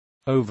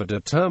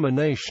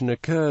Overdetermination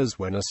occurs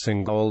when a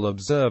single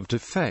observed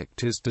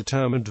effect is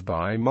determined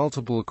by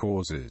multiple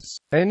causes,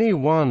 any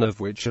one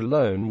of which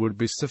alone would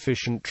be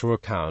sufficient to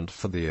account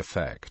for the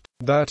effect.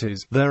 That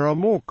is, there are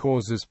more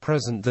causes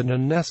present than are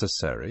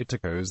necessary to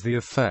cause the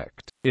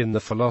effect. In the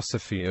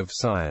philosophy of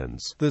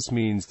science, this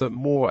means that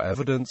more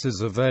evidence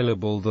is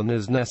available than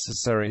is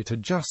necessary to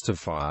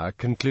justify a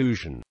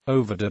conclusion.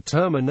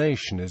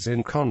 Overdetermination is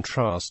in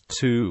contrast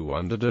to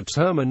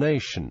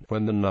underdetermination,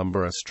 when the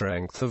number or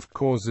strength of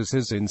causes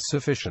is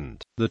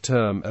insufficient. The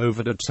term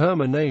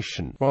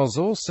overdetermination was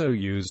also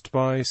used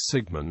by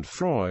Sigmund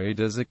Freud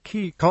as a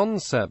key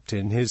concept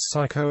in his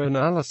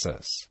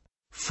psychoanalysis.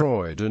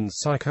 Freud and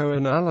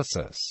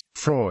psychoanalysis.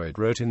 Freud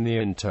wrote in The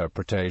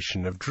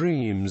Interpretation of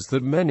Dreams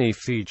that many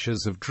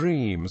features of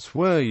dreams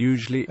were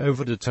usually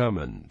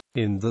overdetermined,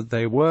 in that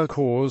they were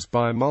caused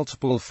by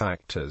multiple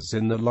factors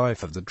in the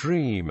life of the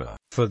dreamer.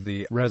 For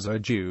the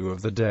residue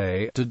of the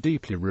day, to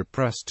deeply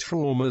repressed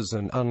traumas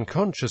and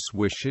unconscious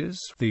wishes,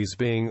 these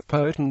being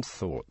potent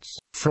thoughts.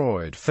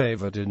 Freud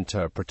favored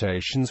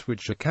interpretations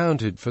which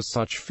accounted for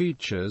such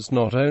features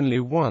not only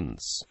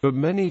once, but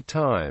many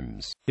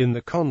times, in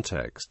the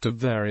context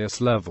of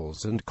various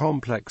levels and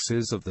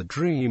complexes of the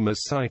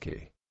dreamer's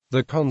psyche.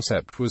 The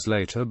concept was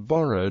later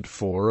borrowed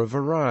for a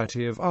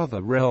variety of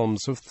other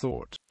realms of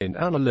thought. In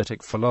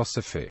analytic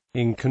philosophy,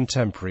 in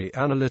contemporary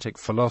analytic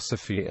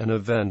philosophy, an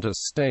event or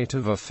state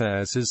of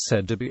affairs is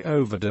said to be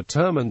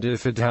overdetermined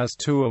if it has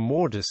two or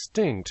more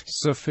distinct,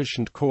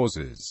 sufficient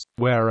causes,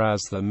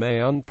 whereas there may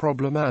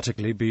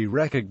unproblematically be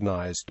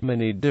recognized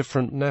many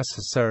different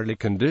necessarily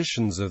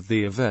conditions of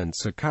the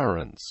event's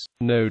occurrence.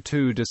 No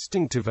two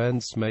distinct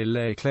events may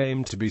lay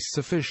claim to be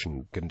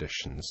sufficient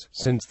conditions,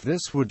 since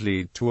this would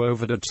lead to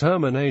overdetermination.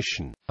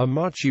 A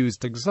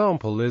much-used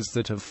example is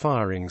that of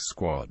firing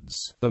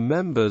squads, the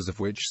members of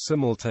which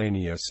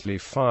simultaneously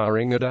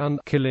firing at and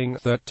killing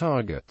their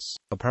targets.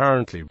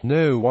 Apparently,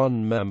 no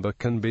one member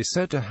can be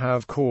said to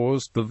have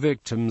caused the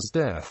victim's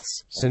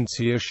deaths, since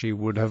he or she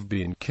would have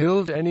been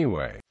killed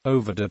anyway.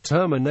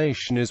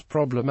 Overdetermination is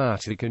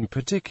problematic in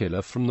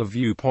particular from the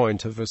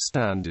viewpoint of a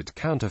standard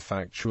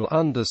counterfactual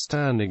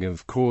understanding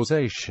of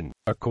causation,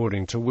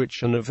 according to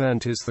which an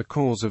event is the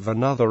cause of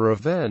another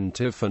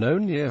event if and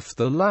only if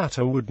the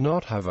latter would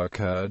not have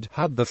occurred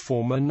had the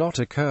former not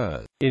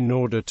occurred. In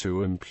order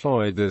to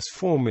employ this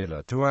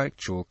formula to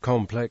actual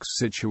complex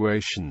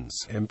situations,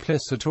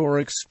 implicit or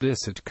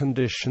explicit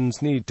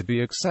conditions need to be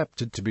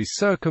accepted to be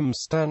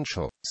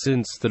circumstantial,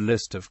 since the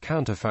list of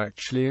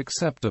counterfactually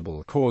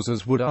acceptable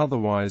causes would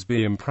otherwise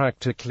be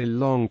impractically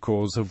long.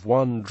 Cause of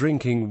one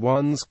drinking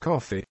one's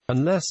coffee,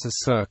 unless a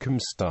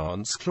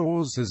circumstance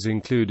clause is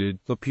included,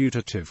 the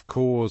putative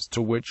cause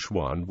to which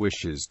one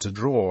wishes to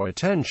draw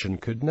attention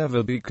could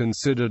never be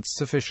considered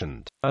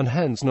sufficient, and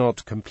hence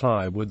not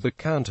comply with the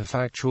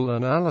counterfactual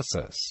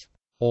analysis.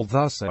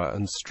 Althusser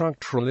and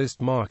structuralist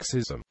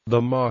Marxism.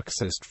 The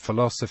Marxist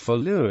philosopher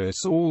Louis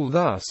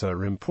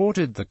Althusser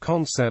imported the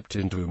concept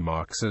into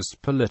Marxist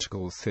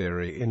political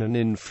theory in an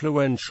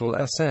influential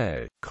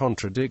essay,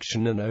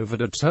 Contradiction and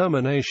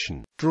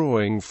Overdetermination,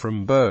 drawing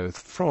from both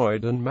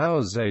Freud and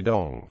Mao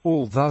Zedong.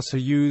 Althusser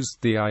used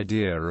the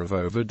idea of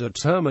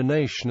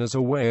overdetermination as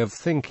a way of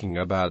thinking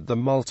about the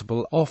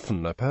multiple,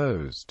 often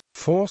opposed,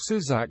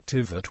 forces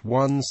active at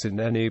once in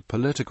any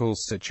political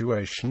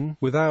situation,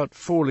 without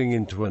falling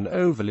into an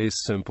overly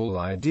simple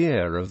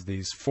idea of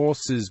these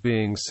forces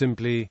being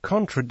simply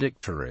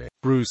contradictory.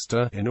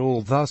 Brewster, in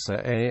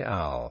Althusser et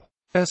al.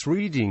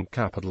 Reading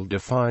Capital,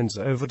 defines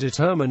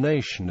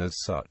overdetermination as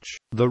such: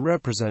 the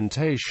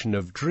representation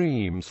of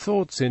dream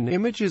thoughts in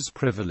images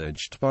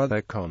privileged by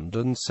their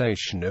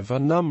condensation of a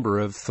number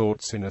of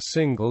thoughts in a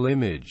single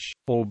image,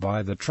 or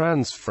by the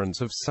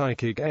transference of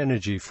psychic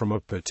energy from a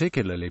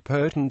particularly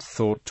potent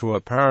thought to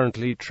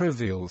apparently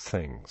trivial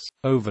things.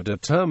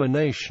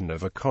 Overdetermination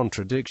of a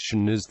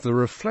contradiction is the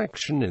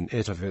reflection in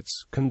it of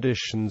its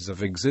conditions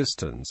of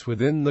existence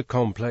within the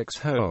complex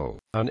whole.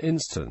 An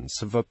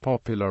instance of a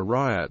popular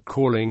riot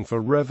calling for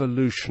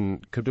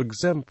revolution could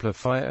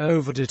exemplify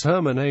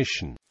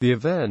overdetermination. The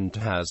event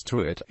has to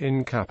it,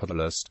 in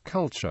capitalist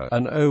culture,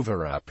 an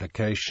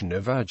over-application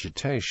of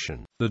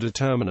agitation. The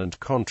determinant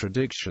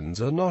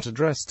contradictions are not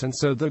addressed, and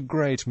so the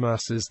great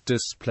mass is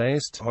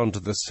displaced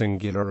onto the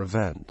singular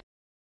event.